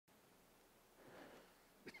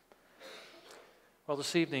Well,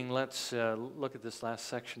 this evening, let's look at this last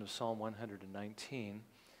section of Psalm 119,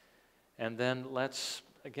 and then let's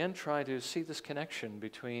again try to see this connection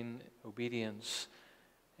between obedience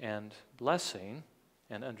and blessing,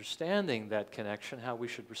 and understanding that connection, how we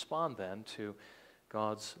should respond then to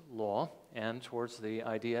God's law and towards the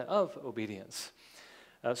idea of obedience.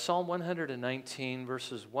 Psalm 119,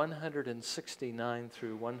 verses 169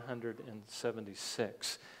 through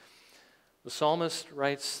 176. The psalmist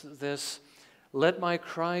writes this: "Let my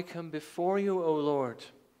cry come before you, O Lord.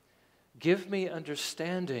 Give me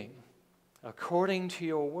understanding according to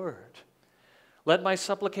your word. Let my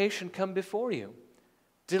supplication come before you.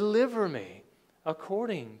 Deliver me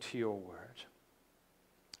according to your word.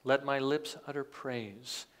 Let my lips utter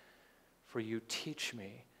praise, for you teach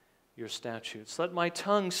me your statutes. Let my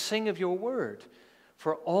tongue sing of your word,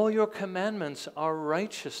 for all your commandments are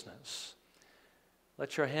righteousness.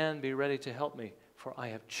 Let your hand be ready to help me, for I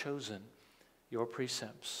have chosen your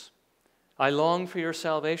precepts. I long for your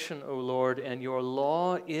salvation, O Lord, and your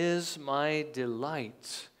law is my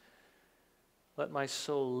delight. Let my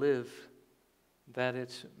soul live, that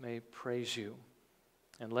it may praise you,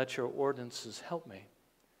 and let your ordinances help me.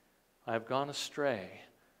 I have gone astray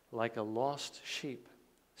like a lost sheep.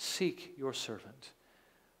 Seek your servant,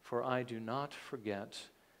 for I do not forget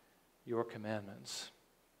your commandments."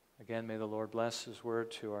 Again, may the Lord bless his word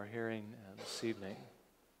to our hearing this evening.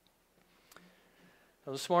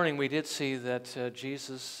 Now, this morning we did see that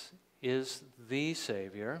Jesus is the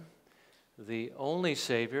Savior, the only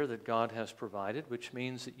Savior that God has provided, which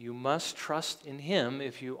means that you must trust in him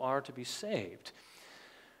if you are to be saved.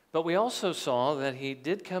 But we also saw that he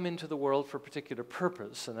did come into the world for a particular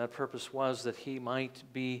purpose, and that purpose was that he might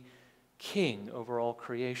be king over all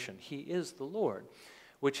creation. He is the Lord,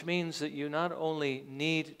 which means that you not only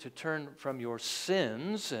need to turn from your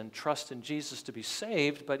sins and trust in Jesus to be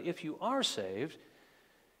saved, but if you are saved,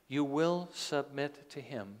 you will submit to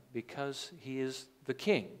him because he is the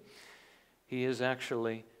king. He is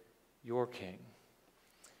actually your king.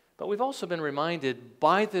 But we've also been reminded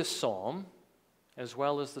by this psalm, as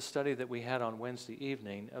well as the study that we had on Wednesday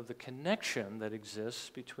evening, of the connection that exists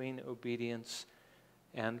between obedience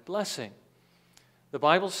and blessing. The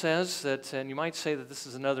Bible says that, and you might say that this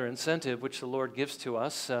is another incentive which the Lord gives to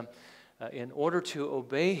us in order to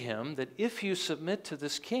obey him, that if you submit to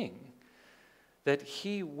this king, that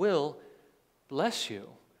he will bless you.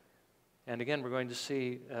 And again, we're going to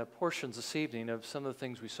see portions this evening of some of the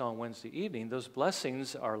things we saw on Wednesday evening. Those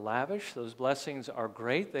blessings are lavish. Those blessings are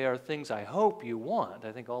great. They are things I hope you want.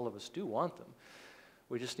 I think all of us do want them.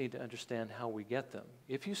 We just need to understand how we get them.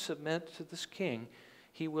 If you submit to this king,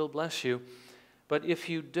 he will bless you. But if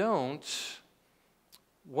you don't,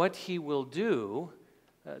 what he will do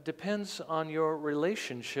depends on your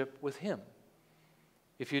relationship with him.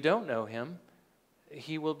 If you don't know him,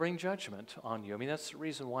 he will bring judgment on you. I mean, that's the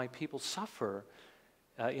reason why people suffer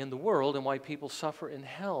in the world and why people suffer in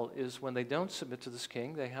hell, is when they don't submit to this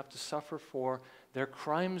king, they have to suffer for their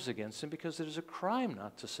crimes against him, because it is a crime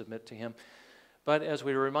not to submit to him. But as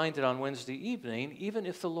we were reminded on Wednesday evening, even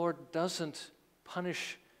if the Lord doesn't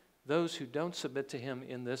punish those who don't submit to him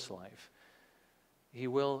in this life, he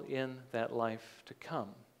will in that life to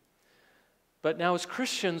come. But now as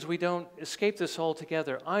Christians, we don't escape this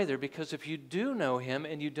altogether either, because if you do know him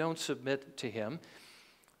and you don't submit to him,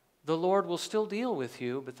 the Lord will still deal with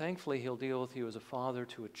you, but thankfully he'll deal with you as a father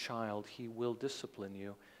to a child. He will discipline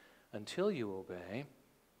you until you obey,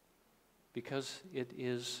 because it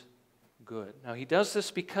is good. Now he does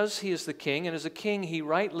this because he is the king, and as a king he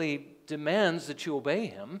rightly demands that you obey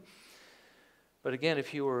him. But again,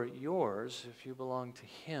 if you are yours, if you belong to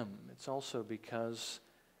him, it's also because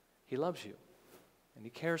he loves you. And he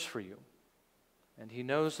cares for you. And he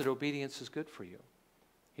knows that obedience is good for you.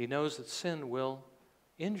 He knows that sin will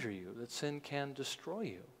injure you, that sin can destroy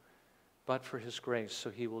you, but for his grace. So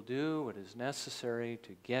he will do what is necessary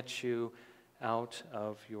to get you out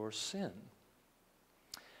of your sin.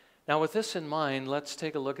 Now, with this in mind, let's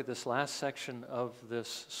take a look at this last section of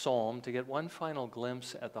this psalm to get one final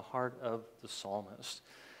glimpse at the heart of the psalmist.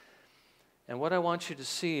 And what I want you to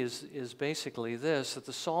see is basically this, that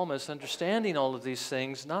the psalmist, understanding all of these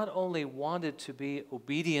things, not only wanted to be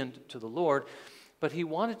obedient to the Lord, but he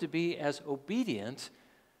wanted to be as obedient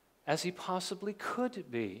as he possibly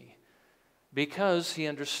could be, because he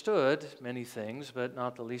understood many things, but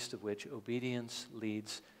not the least of which, obedience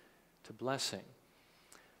leads to blessing.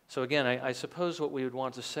 So again, I suppose what we would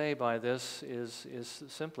want to say by this is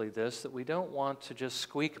simply this, that we don't want to just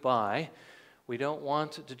squeak by. We don't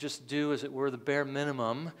want to just do, as it were, the bare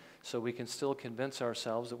minimum, so we can still convince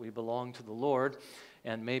ourselves that we belong to the Lord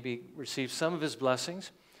and maybe receive some of his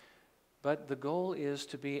blessings. But the goal is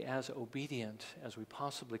to be as obedient as we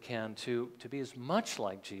possibly can, to be as much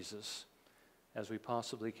like Jesus as we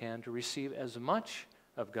possibly can, to receive as much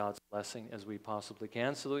of God's blessing as we possibly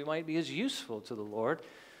can, so that we might be as useful to the Lord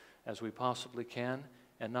as we possibly can,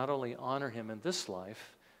 and not only honor Him in this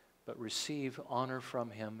life, but receive honor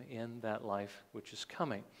from Him in that life which is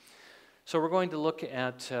coming. So we're going to look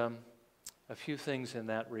at a few things in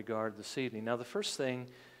that regard this evening. Now, the first thing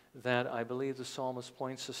that I believe the psalmist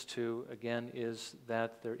points us to, again, is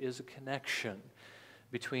that there is a connection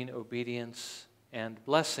between obedience and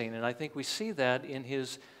blessing. And I think we see that in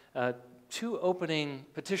his two opening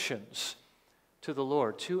petitions to the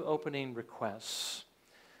Lord, two opening requests.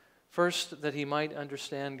 First, that he might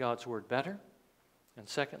understand God's word better, and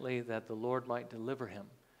secondly, that the Lord might deliver him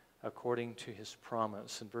according to his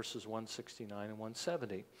promise in verses 169 and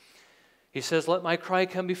 170. He says, "Let my cry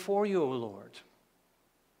come before you, O Lord.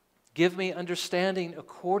 Give me understanding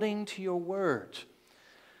according to your word.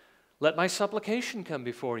 Let my supplication come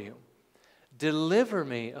before you. Deliver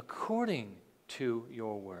me according to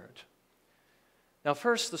your word." Now,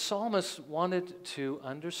 first, the psalmist wanted to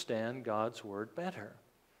understand God's word better.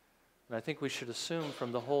 And I think we should assume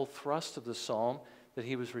from the whole thrust of the psalm that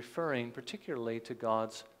he was referring particularly to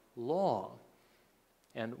God's law.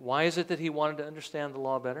 And why is it that he wanted to understand the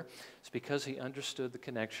law better? It's because he understood the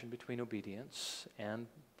connection between obedience and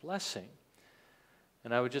blessing.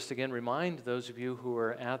 And I would just again remind those of you who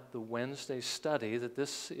are at the Wednesday study that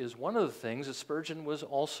this is one of the things that Spurgeon was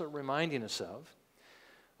also reminding us of.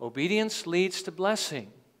 Obedience leads to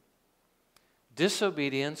blessing.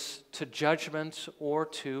 Disobedience to judgment or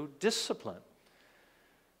to discipline.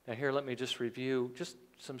 Now here, let me just review just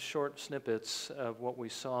some short snippets of what we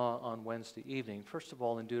saw on Wednesday evening. First of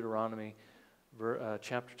all, in Deuteronomy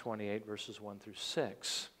chapter 28, verses 1 through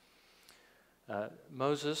 6.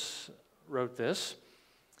 Moses wrote this,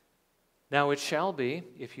 "Now it shall be,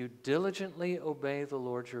 if you diligently obey the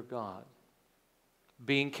Lord your God,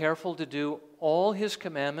 being careful to do all his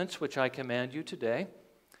commandments which I command you today,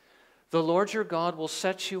 the Lord your God will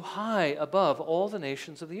set you high above all the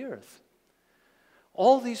nations of the earth.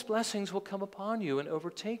 All these blessings will come upon you and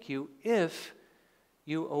overtake you if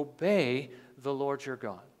you obey the Lord your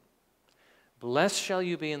God. Blessed shall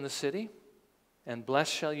you be in the city, and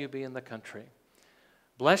blessed shall you be in the country.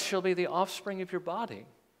 Blessed shall be the offspring of your body,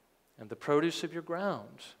 and the produce of your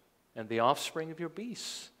ground, and the offspring of your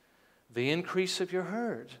beasts, the increase of your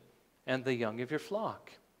herd, and the young of your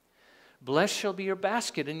flock. Blessed shall be your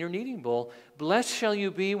basket and your kneading bowl. Blessed shall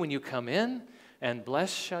you be when you come in, and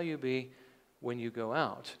blessed shall you be when you go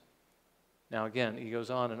out." Now again, he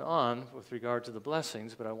goes on and on with regard to the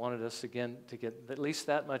blessings, but I wanted us again to get at least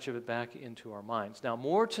that much of it back into our minds. Now,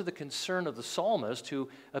 more to the concern of the psalmist, who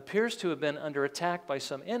appears to have been under attack by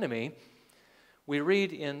some enemy, we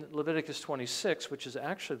read in Leviticus 26, which is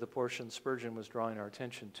actually the portion Spurgeon was drawing our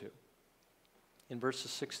attention to, in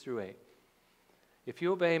verses 6 through 8. "If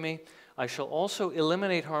you obey me, I shall also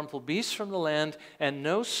eliminate harmful beasts from the land, and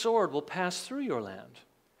no sword will pass through your land.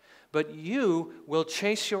 But you will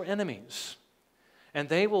chase your enemies, and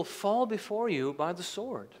they will fall before you by the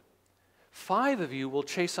sword. 5 of you will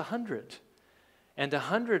chase 100, and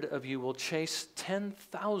 100 of you will chase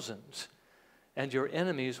 10,000, and your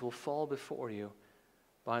enemies will fall before you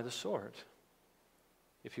by the sword.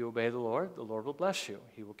 If you obey the Lord will bless you.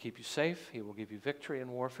 He will keep you safe. He will give you victory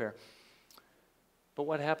in warfare." But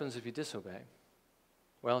what happens if you disobey?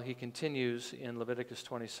 Well, he continues in Leviticus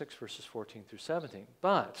 26, verses 14 through 17.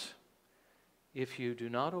 "But if you do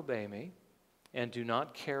not obey me and do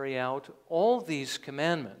not carry out all these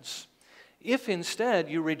commandments, if instead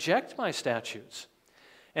you reject my statutes,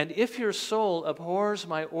 and if your soul abhors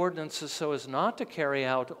my ordinances so as not to carry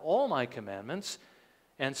out all my commandments,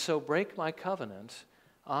 and so break my covenant,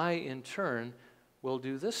 I in turn will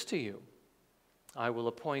do this to you. I will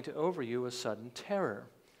appoint over you a sudden terror,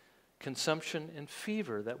 consumption and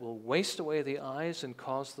fever that will waste away the eyes and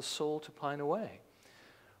cause the soul to pine away.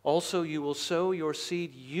 Also you will sow your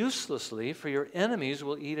seed uselessly, for your enemies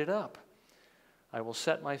will eat it up. I will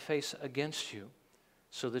set my face against you,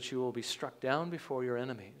 so that you will be struck down before your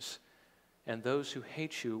enemies, and those who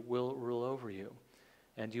hate you will rule over you,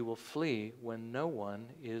 and you will flee when no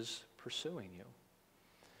one is pursuing you."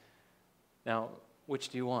 Now, which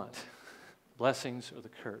do you want? Blessings or the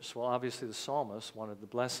curse? Well, obviously the psalmist wanted the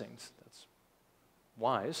blessings. That's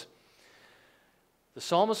wise. The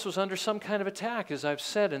psalmist was under some kind of attack, as I've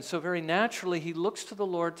said, and so very naturally he looks to the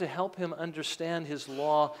Lord to help him understand his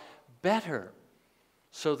law better,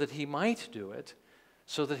 so that he might do it,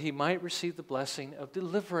 so that he might receive the blessing of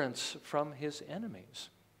deliverance from his enemies.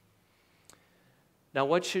 Now,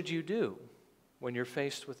 what should you do when you're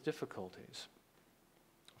faced with difficulties?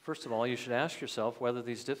 First of all, you should ask yourself whether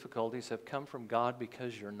these difficulties have come from God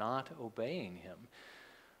because you're not obeying Him,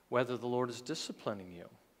 whether the Lord is disciplining you.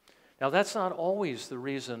 Now, that's not always the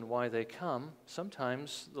reason why they come.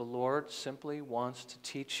 Sometimes the Lord simply wants to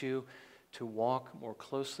teach you to walk more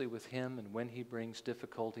closely with Him, and when He brings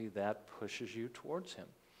difficulty, that pushes you towards Him.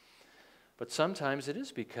 But sometimes it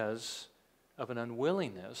is because of an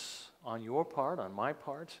unwillingness on your part, on my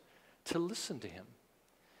part, to listen to Him.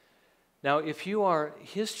 Now, if you are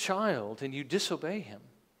His child and you disobey Him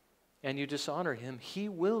and you dishonor Him, He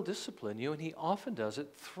will discipline you, and He often does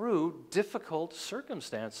it through difficult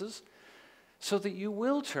circumstances so that you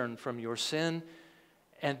will turn from your sin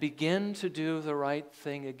and begin to do the right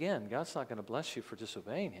thing again. God's not going to bless you for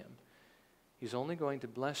disobeying Him. He's only going to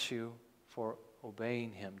bless you for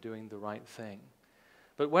obeying Him, doing the right thing.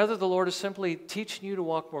 But whether the Lord is simply teaching you to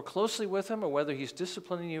walk more closely with Him or whether He's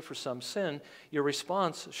disciplining you for some sin, your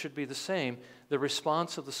response should be the same, the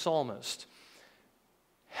response of the psalmist.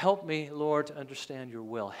 Help me, Lord, to understand your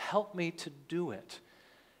will. Help me to do it.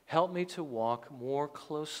 Help me to walk more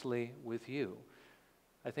closely with you.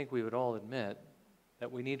 I think we would all admit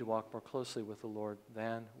that we need to walk more closely with the Lord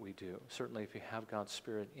than we do. Certainly if you have God's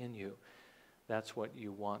Spirit in you, that's what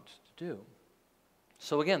you want to do.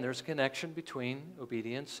 So again, there's a connection between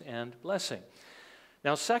obedience and blessing.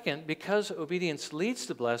 Now second, because obedience leads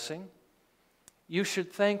to blessing, you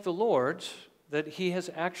should thank the Lord that He has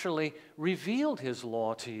actually revealed His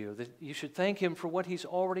law to you, that you should thank Him for what He's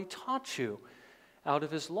already taught you out of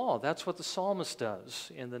His law. That's what the psalmist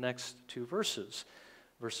does in the next two verses,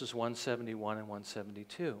 verses 171 and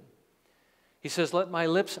 172. He says, "Let my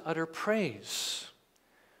lips utter praise,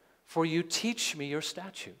 for you teach me your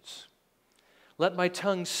statutes. Let my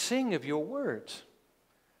tongue sing of your word,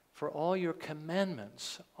 for all your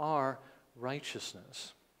commandments are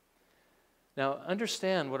righteousness." Now,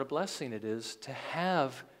 understand what a blessing it is to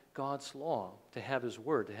have God's law, to have His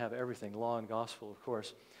word, to have everything, law and gospel, of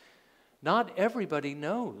course. Not everybody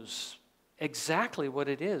knows exactly what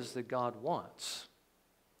it is that God wants.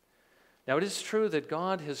 Now, it is true that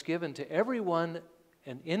God has given to everyone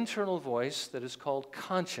an internal voice that is called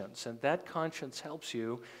conscience, and that conscience helps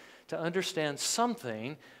you to understand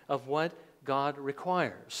something of what God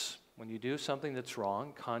requires. When you do something that's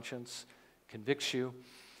wrong, conscience convicts you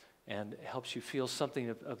and helps you feel something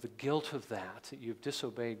of the guilt of that you've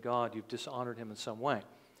disobeyed God, you've dishonored Him in some way.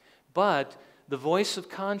 But the voice of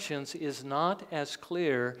conscience is not as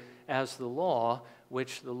clear as the law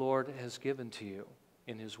which the Lord has given to you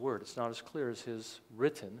in His Word. It's not as clear as His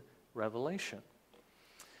written revelation.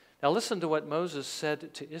 Now listen to what Moses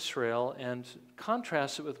said to Israel and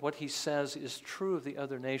contrast it with what he says is true of the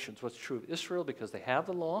other nations. What's true of Israel because they have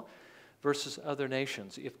the law versus other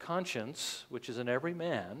nations. If conscience, which is in every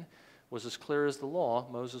man, was as clear as the law,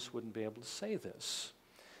 Moses wouldn't be able to say this.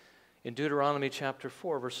 In Deuteronomy chapter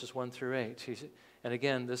 4, verses 1 through 8, and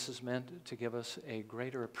again, this is meant to give us a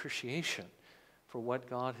greater appreciation for what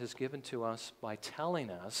God has given to us by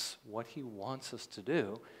telling us what He wants us to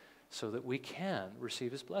do, so that we can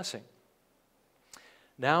receive His blessing.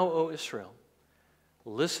 "Now, O Israel,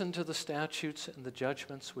 listen to the statutes and the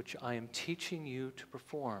judgments which I am teaching you to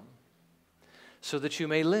perform, so that you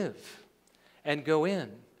may live and go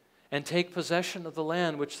in and take possession of the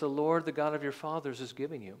land which the Lord, the God of your fathers, is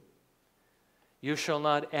giving you. You shall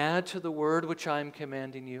not add to the word which I am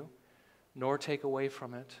commanding you, nor take away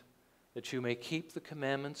from it, that you may keep the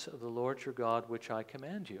commandments of the Lord your God which I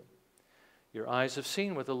command you. Your eyes have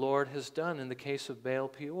seen what the Lord has done in the case of Baal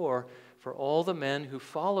Peor. For all the men who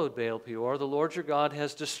followed Baal Peor, the Lord your God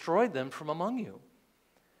has destroyed them from among you.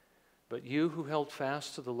 But you who held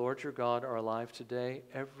fast to the Lord your God are alive today,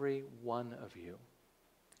 every one of you.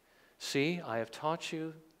 See, I have taught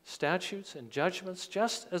you statutes and judgments,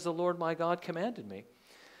 just as the Lord my God commanded me,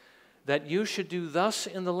 that you should do thus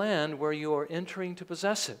in the land where you are entering to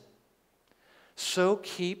possess it. So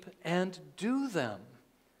keep and do them.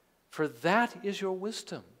 For that is your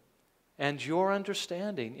wisdom and your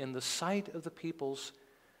understanding in the sight of the peoples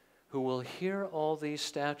who will hear all these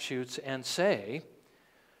statutes and say,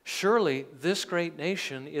 surely this great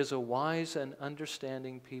nation is a wise and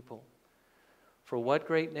understanding people. For what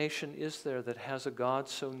great nation is there that has a God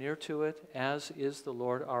so near to it as is the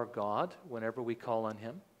Lord our God whenever we call on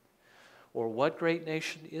Him? Or what great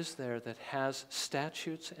nation is there that has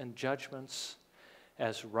statutes and judgments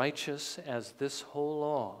as righteous as this whole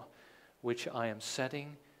law which I am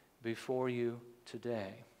setting before you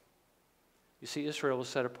today? You see, Israel was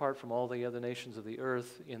set apart from all the other nations of the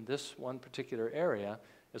earth in this one particular area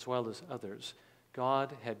as well as others.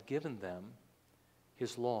 God had given them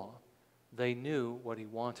His law. They knew what He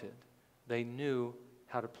wanted. they knew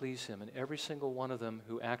how to please him. And every single one of them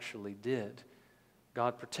who actually did,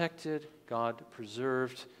 God protected, God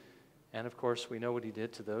preserved, and of course we know what he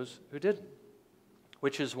did to those who didn't.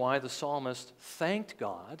 Which is why the psalmist thanked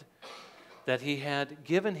God that he had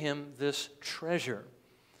given him this treasure.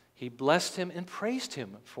 He blessed him and praised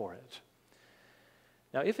him for it.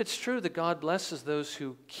 Now, if it's true that God blesses those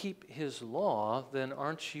who keep his law, then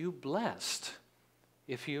aren't you blessed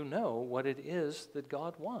if you know what it is that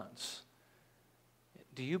God wants?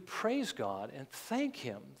 Do you praise God and thank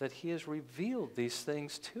him that he has revealed these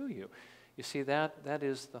things to you? You see, that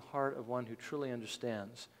is the heart of one who truly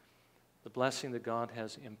understands the blessing that God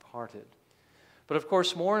has imparted. But of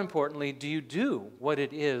course, more importantly, do you do what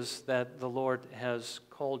it is that the Lord has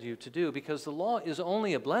called you to do? Because the law is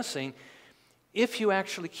only a blessing if you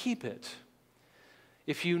actually keep it.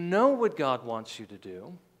 If you know what God wants you to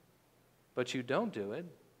do, but you don't do it,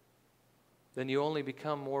 then you only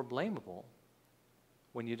become more blamable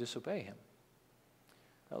when you disobey him.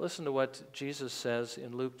 Now listen to what Jesus says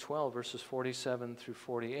in Luke 12, verses 47 through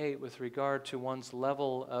 48, with regard to one's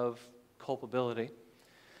level of culpability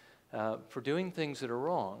for doing things that are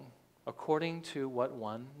wrong according to what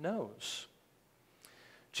one knows.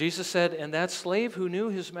 Jesus said, "And that slave who knew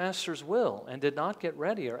his master's will and did not get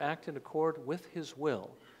ready or act in accord with his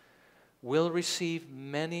will receive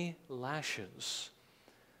many lashes.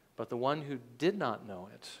 But the one who did not know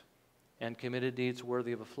it and committed deeds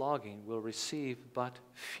worthy of a flogging will receive but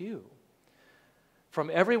few. From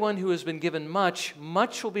everyone who has been given much,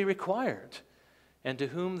 much will be required. And to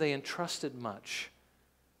whom they entrusted much,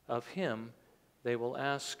 of him they will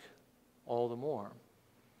ask all the more."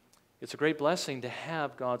 It's a great blessing to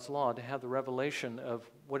have God's law, to have the revelation of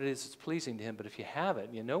what it is that's pleasing to him. But if you have it,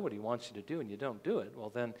 and you know what he wants you to do, and you don't do it, well,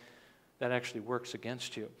 then that actually works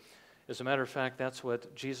against you. As a matter of fact, that's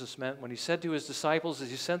what Jesus meant when he said to his disciples as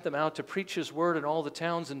he sent them out to preach his word in all the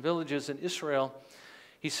towns and villages in Israel,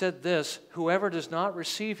 he said this, "Whoever does not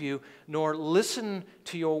receive you nor listen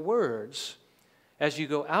to your words, as you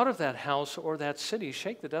go out of that house or that city,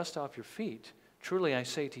 shake the dust off your feet. Truly I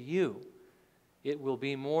say to you, it will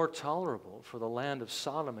be more tolerable for the land of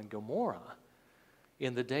Sodom and Gomorrah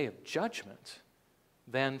in the day of judgment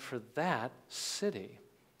than for that city."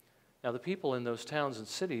 Now the people in those towns and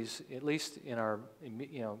cities, at least in our,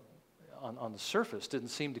 on the surface, didn't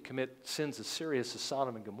seem to commit sins as serious as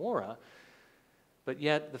Sodom and Gomorrah. But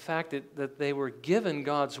yet the fact that they were given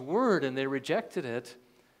God's word and they rejected it,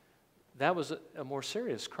 that was a more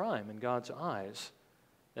serious crime in God's eyes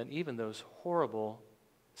than even those horrible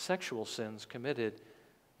sexual sins committed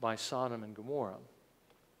by Sodom and Gomorrah.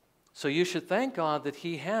 So you should thank God that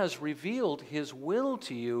he has revealed his will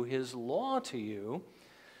to you, his law to you,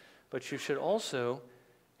 but you should also,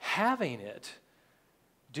 having it,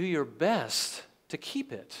 do your best to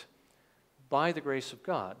keep it by the grace of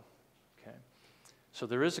God. Okay? So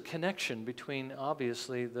there is a connection between,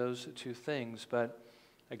 obviously, those two things, but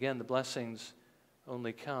again, the blessings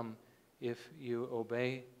only come if you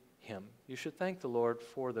obey him. You should thank the Lord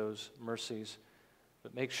for those mercies,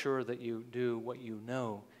 but make sure that you do what you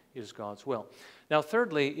know is God's will. Now,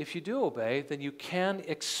 thirdly, if you do obey, then you can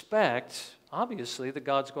expect, obviously, that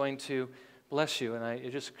God's going to bless you. And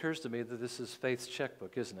it just occurs to me that this is faith's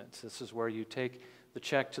checkbook, isn't it? This is where you take the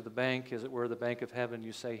check to the bank, as it were, the bank of heaven.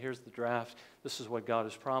 You say, here's the draft. This is what God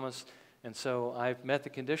has promised. And so I've met the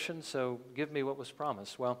conditions, so give me what was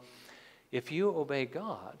promised. Well, if you obey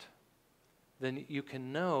God, then you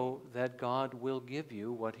can know that God will give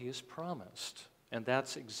you what he has promised. And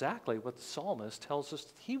that's exactly what the psalmist tells us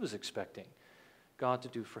that he was expecting God to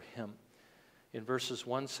do for him in verses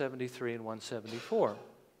 173 and 174.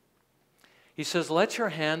 He says, "Let your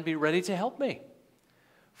hand be ready to help me,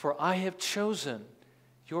 for I have chosen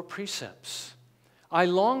your precepts. I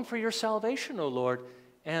long for your salvation, O Lord."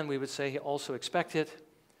 And we would say he also expect it,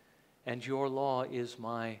 "and your law is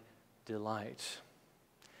my delight."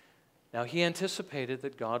 Now, he anticipated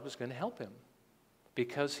that God was going to help him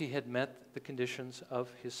because he had met the conditions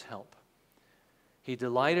of his help. He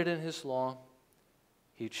delighted in his law.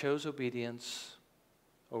 He chose obedience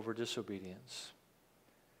over disobedience.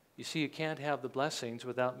 You see, you can't have the blessings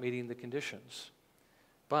without meeting the conditions.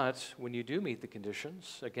 But when you do meet the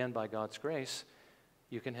conditions, again by God's grace,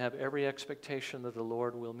 you can have every expectation that the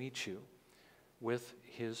Lord will meet you with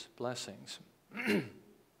his blessings.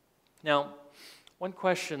 Now, one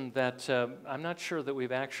question that I'm not sure that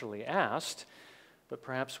we've actually asked, but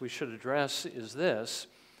perhaps we should address is this.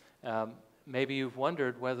 Maybe you've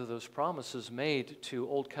wondered whether those promises made to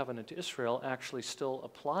Old Covenant Israel actually still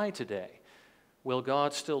apply today. Will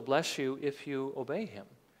God still bless you if you obey him?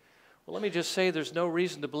 But let me just say there's no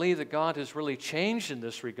reason to believe that God has really changed in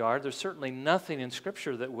this regard. There's certainly nothing in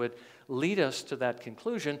Scripture that would lead us to that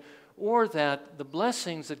conclusion, or that the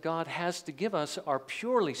blessings that God has to give us are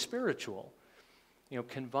purely spiritual,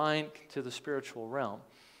 confined to the spiritual realm.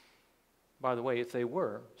 By the way, if they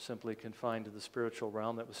were simply confined to the spiritual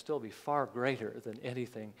realm, that would still be far greater than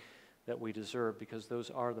anything that we deserve, because those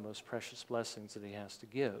are the most precious blessings that He has to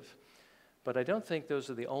give. But I don't think those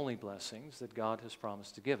are the only blessings that God has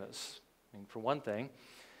promised to give us. For one thing,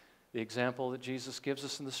 the example that Jesus gives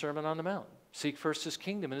us in the Sermon on the Mount. Seek first His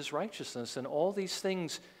kingdom and His righteousness, and all these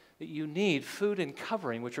things that you need, food and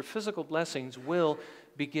covering, which are physical blessings, will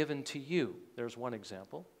be given to you. There's one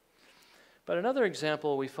example. But another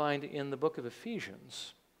example we find in the book of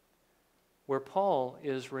Ephesians, where Paul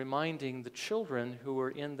is reminding the children who are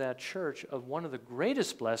in that church of one of the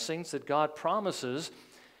greatest blessings that God promises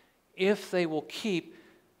if they will keep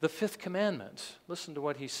the fifth commandment. Listen to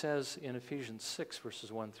what he says in Ephesians 6,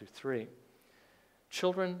 verses 1 through 3.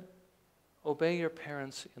 Children, obey your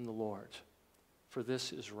parents in the Lord, for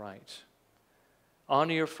this is right.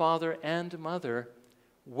 Honor your father and mother,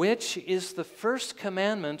 which is the first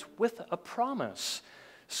commandment with a promise,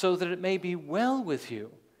 so that it may be well with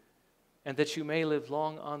you, and that you may live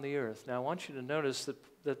long on the earth. Now, I want you to notice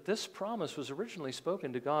that this promise was originally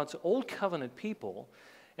spoken to God's old covenant people,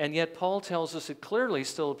 and yet Paul tells us it clearly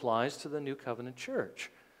still applies to the new covenant church.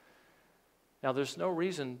 Now, there's no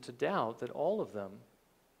reason to doubt that all of them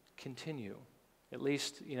continue. At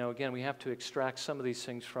least, again, we have to extract some of these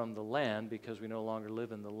things from the land because we no longer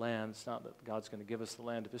live in the land. It's not that God's going to give us the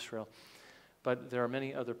land of Israel. But there are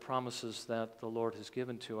many other promises that the Lord has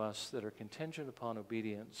given to us that are contingent upon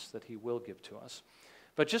obedience that He will give to us.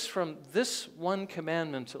 But just from this one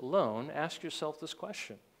commandment alone, ask yourself this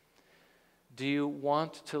question. Do you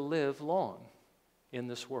want to live long in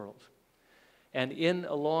this world? And in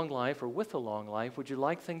a long life, or with a long life, would you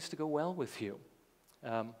like things to go well with you?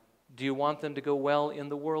 Do you want them to go well in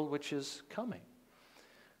the world which is coming?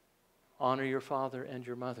 Honor your father and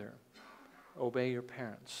your mother. Obey your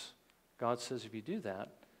parents. God says if you do that,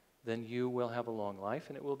 then you will have a long life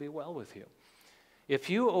and it will be well with you. If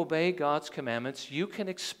you obey God's commandments, you can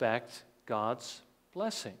expect God's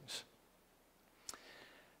blessings.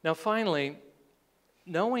 Now finally,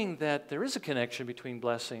 knowing that there is a connection between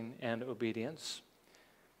blessing and obedience,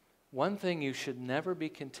 one thing you should never be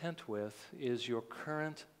content with is your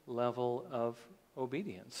current level of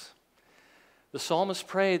obedience. The psalmist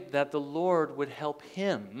prayed that the Lord would help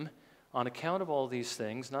him on account of all these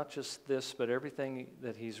things, not just this, but everything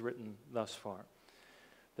that he's written thus far,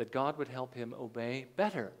 that God would help him obey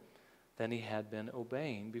better than he had been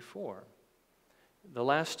obeying before. The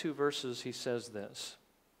last two verses he says this,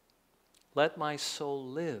 "Let my soul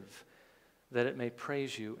live, that it may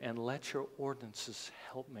praise you, and let your ordinances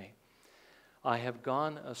help me. I have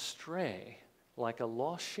gone astray like a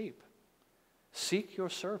lost sheep. Seek your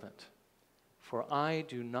servant, for I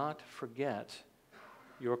do not forget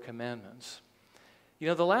your commandments."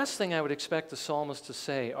 The last thing I would expect the psalmist to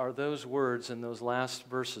say are those words in those last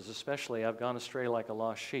verses, especially, "I've gone astray like a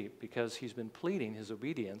lost sheep," because he's been pleading his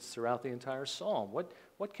obedience throughout the entire psalm.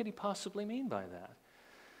 What could he possibly mean by that?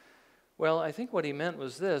 Well, I think what he meant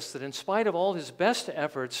was this, that in spite of all his best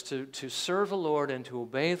efforts to serve the Lord and to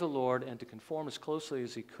obey the Lord and to conform as closely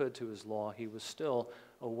as he could to His law, he was still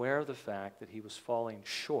aware of the fact that he was falling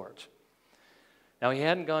short. Now, he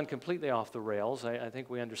hadn't gone completely off the rails. I think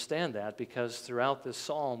we understand that because throughout this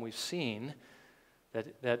psalm we've seen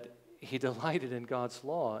that he delighted in God's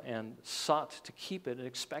law and sought to keep it and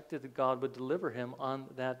expected that God would deliver him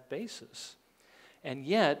on that basis. And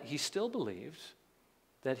yet, he still believed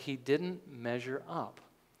that he didn't measure up.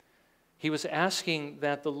 He was asking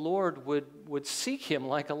that the Lord would seek him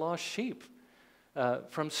like a lost sheep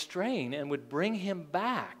from straying and would bring him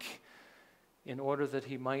back in order that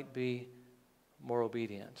he might be more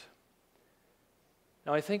obedient.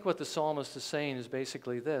 Now, I think what the psalmist is saying is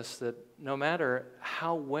basically this, that no matter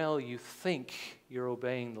how well you think you're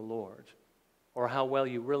obeying the Lord, or how well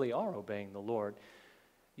you really are obeying the Lord,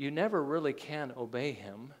 you never really can obey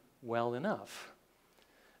Him well enough.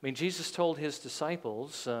 I mean, Jesus told His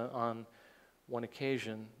disciples on one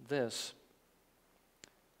occasion this,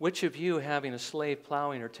 "Which of you, having a slave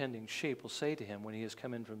plowing or tending sheep, will say to him when he has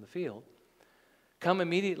come in from the field, 'Come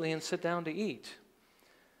immediately and sit down to eat'?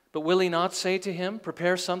 But will he not say to him,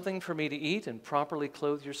 'Prepare something for me to eat and properly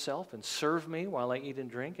clothe yourself and serve me while I eat and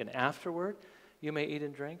drink, and afterward you may eat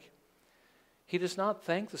and drink'? He does not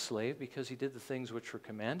thank the slave because he did the things which were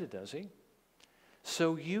commanded, does he?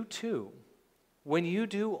 So you too, when you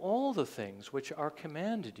do all the things which are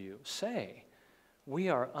commanded you, say, 'We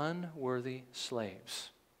are unworthy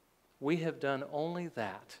slaves. we have done only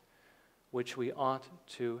that which we ought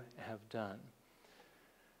to have done.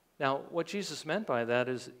 Now, what Jesus meant by that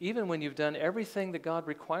is even when you've done everything that God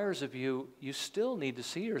requires of you, you still need to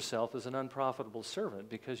see yourself as an unprofitable servant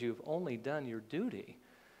because you've only done your duty.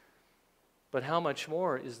 But how much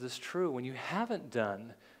more is this true when you haven't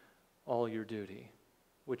done all your duty,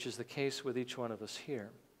 which is the case with each one of us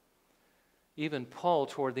here? Even Paul,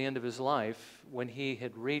 toward the end of his life, when he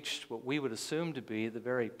had reached what we would assume to be the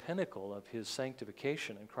very pinnacle of his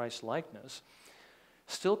sanctification and Christ's likeness,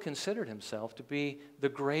 still considered himself to be the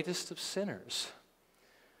greatest of sinners.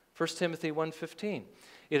 1 Timothy 1:15,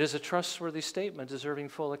 it is a trustworthy statement deserving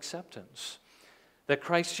full acceptance, that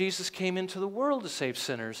Christ Jesus came into the world to save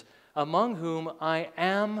sinners, among whom I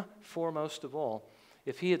am foremost of all.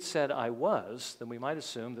 If he had said I was, then we might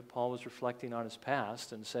assume that Paul was reflecting on his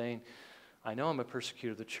past and saying, I know I'm a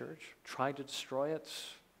persecutor of the church, tried to destroy it,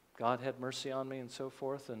 God had mercy on me and so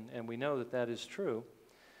forth, and we know that that is true.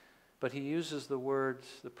 But he uses the word,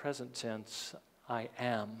 the present tense, I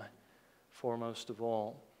am foremost of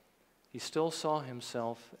all. He still saw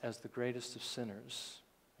himself as the greatest of sinners.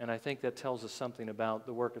 And I think that tells us something about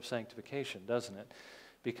the work of sanctification, doesn't it?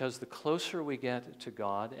 Because the closer we get to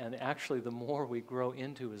God, and actually the more we grow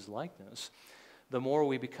into his likeness, the more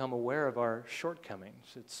we become aware of our shortcomings.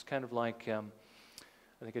 It's kind of like, I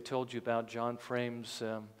think I told you about John Frame's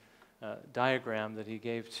diagram that he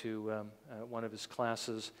gave to one of his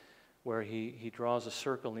classes, where he draws a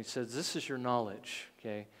circle and he says, this is your knowledge,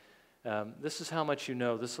 okay? This is how much you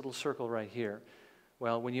know, this little circle right here.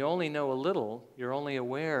 Well, when you only know a little, you're only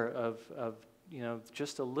aware of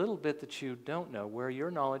just a little bit that you don't know, where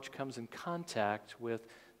your knowledge comes in contact with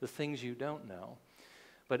the things you don't know.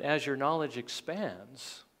 But as your knowledge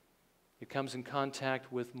expands, it comes in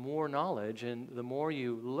contact with more knowledge, and the more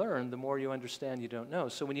you learn, the more you understand you don't know.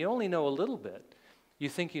 So when you only know a little bit, you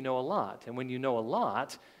think you know a lot. And when you know a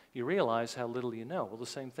lot, you realize how little you know. Well, the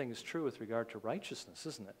same thing is true with regard to righteousness,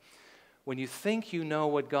 isn't it? When you think you know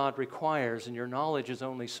what God requires and your knowledge is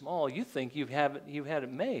only small, you think you've had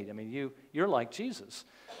it made. I mean, you're like Jesus.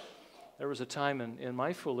 There was a time in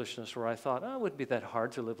my foolishness where I thought, it wouldn't be that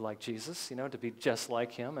hard to live like Jesus, to be just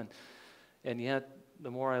like him. And yet,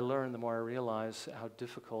 the more I learn, the more I realize how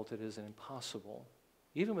difficult it is and impossible.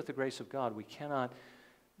 Even with the grace of God, we cannot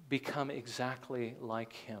become exactly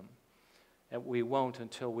like him. And we won't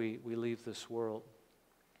until we leave this world.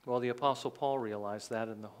 Well, the Apostle Paul realized that,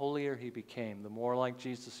 and the holier he became, the more like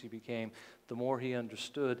Jesus he became, the more he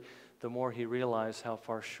understood, the more he realized how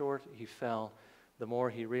far short he fell, the more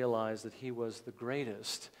he realized that he was the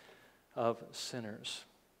greatest of sinners.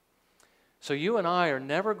 So you and I are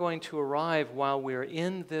never going to arrive while we're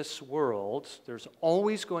in this world. There's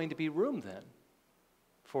always going to be room then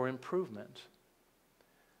for improvement.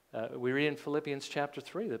 We read in Philippians chapter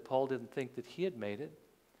 3 that Paul didn't think that he had made it,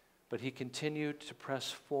 but he continued to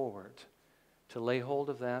press forward to lay hold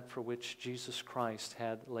of that for which Jesus Christ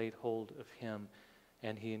had laid hold of him,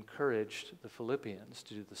 and he encouraged the Philippians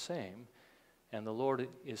to do the same. And the Lord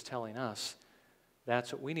is telling us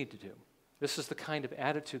that's what we need to do. This is the kind of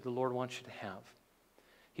attitude the Lord wants you to have.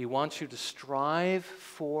 He wants you to strive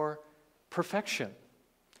for perfection.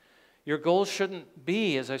 Your goal shouldn't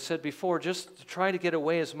be, as I said before, just to try to get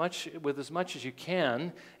away with as much as you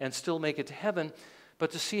can and still make it to heaven, but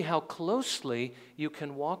to see how closely you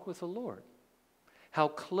can walk with the Lord, how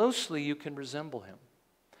closely you can resemble him,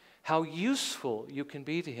 how useful you can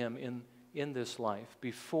be to him in this life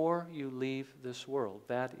before you leave this world.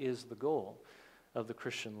 That is the goal of the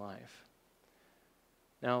Christian life.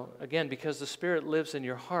 Now, again, because the Spirit lives in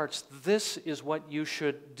your hearts, this is what you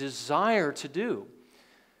should desire to do.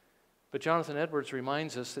 But Jonathan Edwards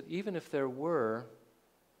reminds us that even if there were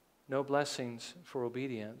no blessings for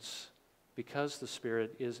obedience, because the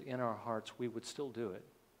Spirit is in our hearts, we would still do it.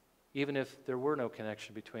 Even if there were no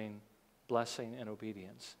connection between blessing and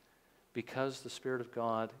obedience, because the Spirit of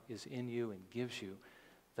God is in you and gives you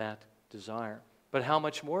that desire. But how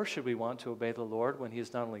much more should we want to obey the Lord when he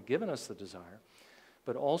has not only given us the desire,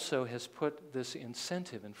 but also has put this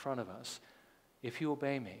incentive in front of us? If you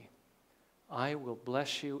obey me, I will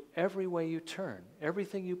bless you every way you turn.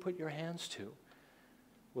 Everything you put your hands to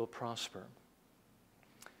will prosper.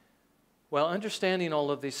 Well, understanding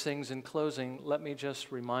all of these things in closing, let me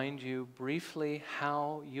just remind you briefly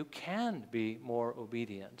how you can be more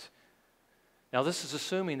obedient. Now, this is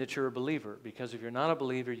assuming that you're a believer, because if you're not a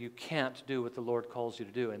believer, you can't do what the Lord calls you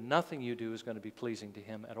to do, and nothing you do is going to be pleasing to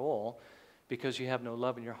him at all, because you have no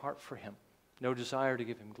love in your heart for him, no desire to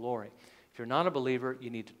give him glory. If you're not a believer, you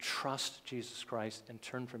need to trust Jesus Christ and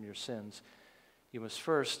turn from your sins. You must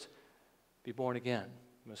first be born again.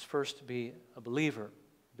 You must first be a believer,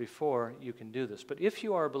 before you can do this. But if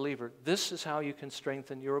you are a believer, this is how you can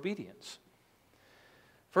strengthen your obedience.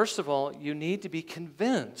 First of all, you need to be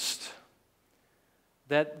convinced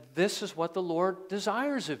that this is what the Lord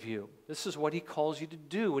desires of you. This is what He calls you to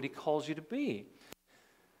do, what He calls you to be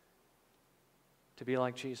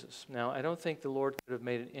like Jesus. Now, I don't think the Lord could have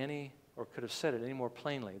made it any, or could have said it any more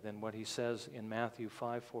plainly than what He says in Matthew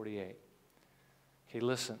 5:48. Okay,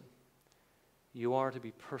 listen. You are to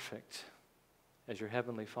be perfect as your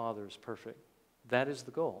heavenly Father is perfect. That is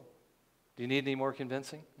the goal. Do you need any more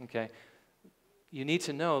convincing? Okay. You need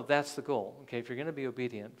to know that's the goal. Okay, if you're going to be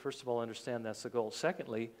obedient, first of all, understand that's the goal.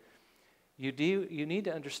 Secondly, you need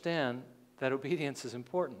to understand that obedience is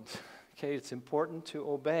important. Okay, it's important to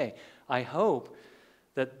obey. I hope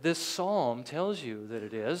that this psalm tells you that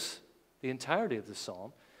it is, the entirety of the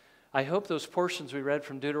psalm. I hope those portions we read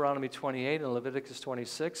from Deuteronomy 28 and Leviticus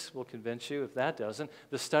 26 will convince you. If that doesn't,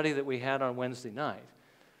 the study that we had on Wednesday night.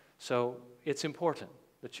 So it's important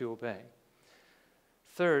that you obey.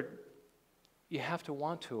 Third, you have to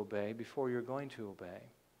want to obey before you're going to obey.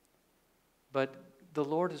 But the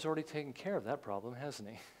Lord has already taken care of that problem, hasn't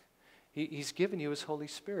He? He's given you His Holy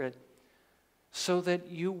Spirit so that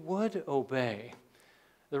you would obey.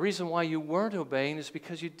 The reason why you weren't obeying is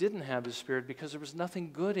because you didn't have His Spirit, because there was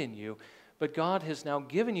nothing good in you. But God has now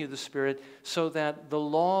given you the Spirit so that the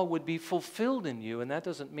law would be fulfilled in you. And that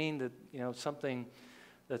doesn't mean that, something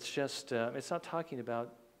that's just, it's not talking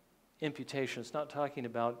about imputation. It's not talking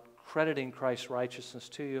about crediting Christ's righteousness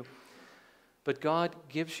to you. But God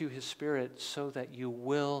gives you His Spirit so that you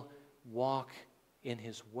will walk in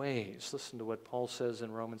His ways. Listen to what Paul says in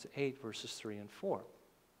Romans 8, verses 3 and 4.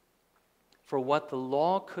 For what the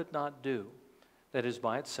law could not do, that is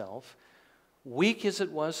by itself, weak as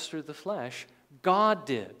it was through the flesh, God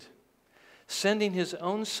did, sending His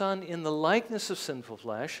own Son in the likeness of sinful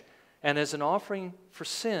flesh, and as an offering for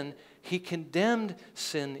sin, He condemned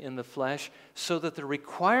sin in the flesh so that the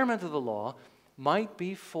requirement of the law might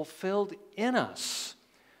be fulfilled in us,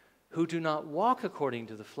 who do not walk according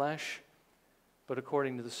to the flesh, but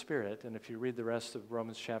according to the Spirit. And if you read the rest of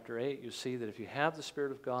Romans chapter 8, you see that if you have the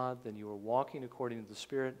Spirit of God, then you are walking according to the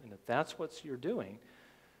Spirit. And if that's what you're doing,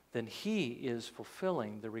 then He is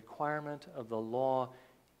fulfilling the requirement of the law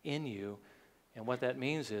in you. And what that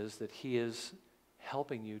means is that He is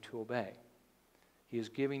helping you to obey. He is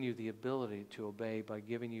giving you the ability to obey by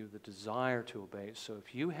giving you the desire to obey. So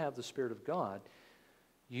if you have the Spirit of God,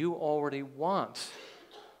 you already want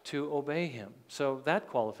to obey Him. So that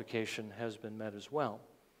qualification has been met as well.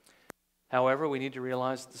 However, we need to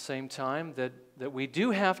realize at the same time that we do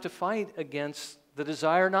have to fight against the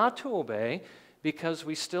desire not to obey because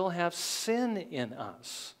we still have sin in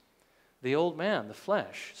us. The old man, the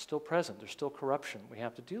flesh, is still present. There's still corruption. We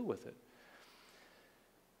have to deal with it.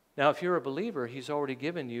 Now, if you're a believer, He's already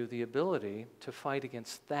given you the ability to fight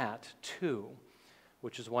against that too,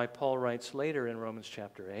 which is why Paul writes later in Romans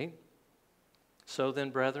chapter 8, so then,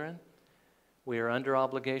 brethren, we are under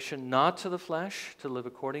obligation not to the flesh, to live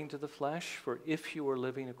according to the flesh, for if you are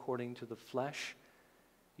living according to the flesh,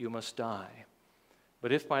 you must die.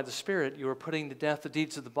 But if by the Spirit you are putting to death the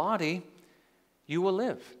deeds of the body, you will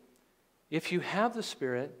live. If you have the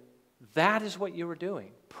Spirit, that is what you are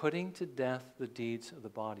doing, putting to death the deeds of the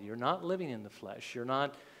body. You're not living in the flesh. You're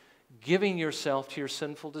not giving yourself to your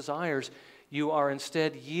sinful desires. You are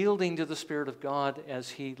instead yielding to the Spirit of God as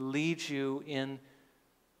He leads you in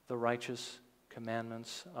the righteous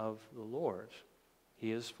commandments of the Lord.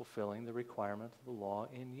 He is fulfilling the requirement of the law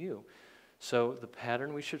in you. So the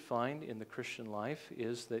pattern we should find in the Christian life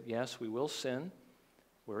is that, yes, we will sin.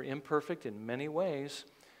 We're imperfect in many ways,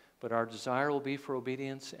 but our desire will be for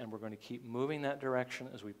obedience, and we're going to keep moving that direction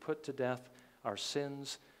as we put to death our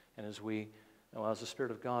sins and as the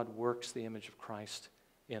Spirit of God works the image of Christ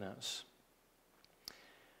in us.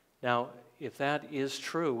 Now, if that is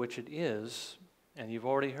true, which it is, and you've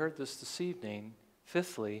already heard this evening,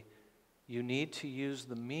 fifthly, you need to use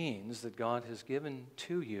the means that God has given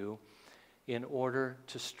to you in order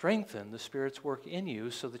to strengthen the Spirit's work in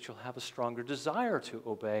you so that you'll have a stronger desire to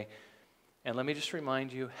obey. And let me just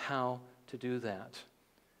remind you how to do that.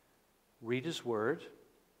 Read His Word,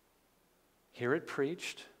 hear it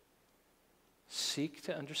preached, seek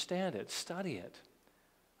to understand it, study it,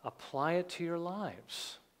 apply it to your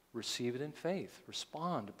lives. Receive it in faith.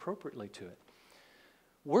 Respond appropriately to it.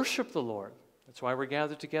 Worship the Lord. That's why we're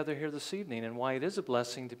gathered together here this evening and why it is a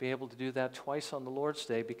blessing to be able to do that twice on the Lord's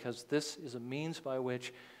Day, because this is a means by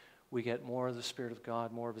which we get more of the Spirit of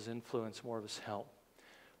God, more of His influence, more of His help.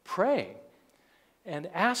 Pray and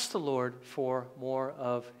ask the Lord for more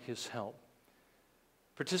of His help.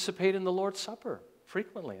 Participate in the Lord's Supper.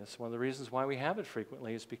 frequently. It's one of the reasons why we have it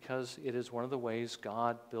frequently, is because it is one of the ways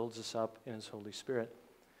God builds us up in His Holy Spirit.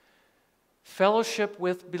 Fellowship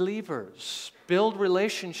with believers. Build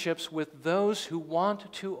relationships with those who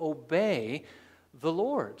want to obey the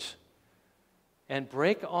Lord. And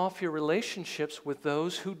break off your relationships with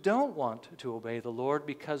those who don't want to obey the Lord,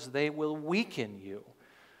 because they will weaken you.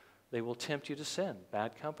 They will tempt you to sin.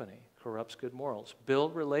 Bad company corrupts good morals.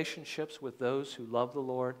 Build relationships with those who love the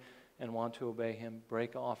Lord and want to obey Him.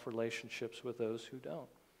 Break off relationships with those who don't.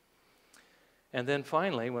 And then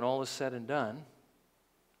finally, when all is said and done,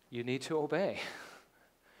 you need to obey.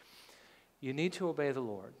 You need to obey the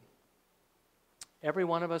Lord. Every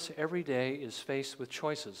one of us every day is faced with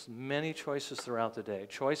choices, many choices throughout the day.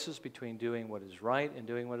 Choices between doing what is right and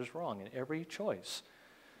doing what is wrong. And every choice,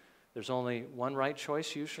 there's only one right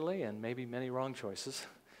choice usually, and maybe many wrong choices.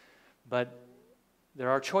 But there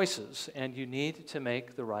are choices, and you need to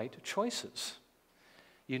make the right choices.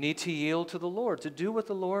 You need to yield to the Lord, to do what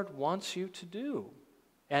the Lord wants you to do,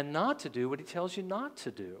 and not to do what He tells you not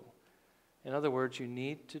to do. In other words, you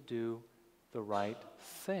need to do the right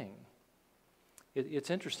thing. It's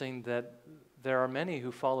interesting that there are many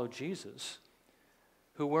who follow Jesus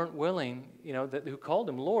who weren't willing, who called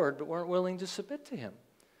Him Lord, but weren't willing to submit to Him.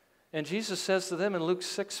 And Jesus says to them in Luke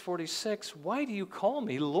 6:46, "Why do you call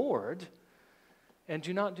me Lord and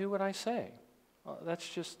do not do what I say?" Well, that's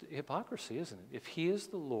just hypocrisy, isn't it? If He is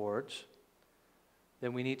the Lord,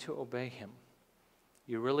 then we need to obey Him.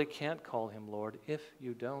 You really can't call Him Lord if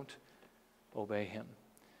you don't obey Him.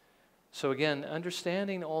 So again,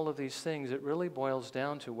 understanding all of these things, it really boils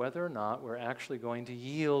down to whether or not we're actually going to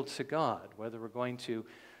yield to God, whether we're going to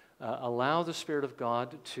allow the Spirit of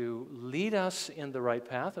God to lead us in the right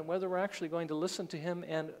path, and whether we're actually going to listen to Him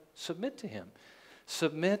and submit to Him.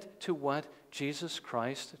 Submit to what Jesus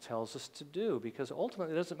Christ tells us to do, because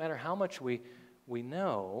ultimately it doesn't matter how much we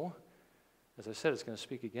know. As I said, it's going to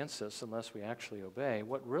speak against us unless we actually obey.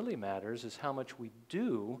 What really matters is how much we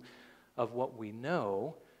do of what we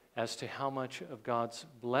know, as to how much of God's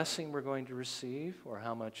blessing we're going to receive, or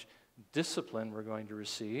how much discipline we're going to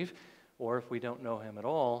receive, or if we don't know Him at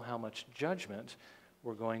all, how much judgment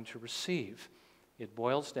we're going to receive. It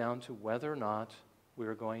boils down to whether or not we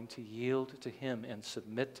are going to yield to Him and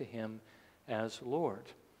submit to Him as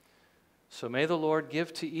Lord. So may the Lord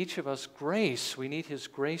give to each of us grace. We need His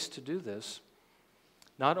grace to do this,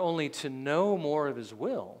 not only to know more of His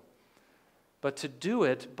will, but to do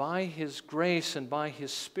it by His grace and by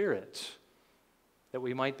His Spirit, that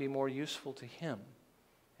we might be more useful to Him,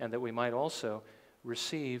 and that we might also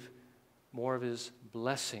receive more of His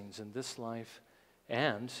blessings in this life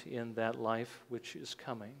and in that life which is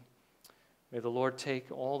coming. May the Lord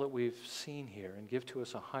take all that we've seen here and give to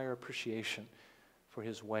us a higher appreciation for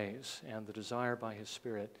His ways and the desire by His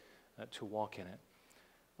Spirit to walk in it.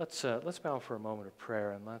 Let's bow for a moment of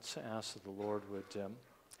prayer, and let's ask that the Lord would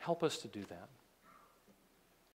help us to do that.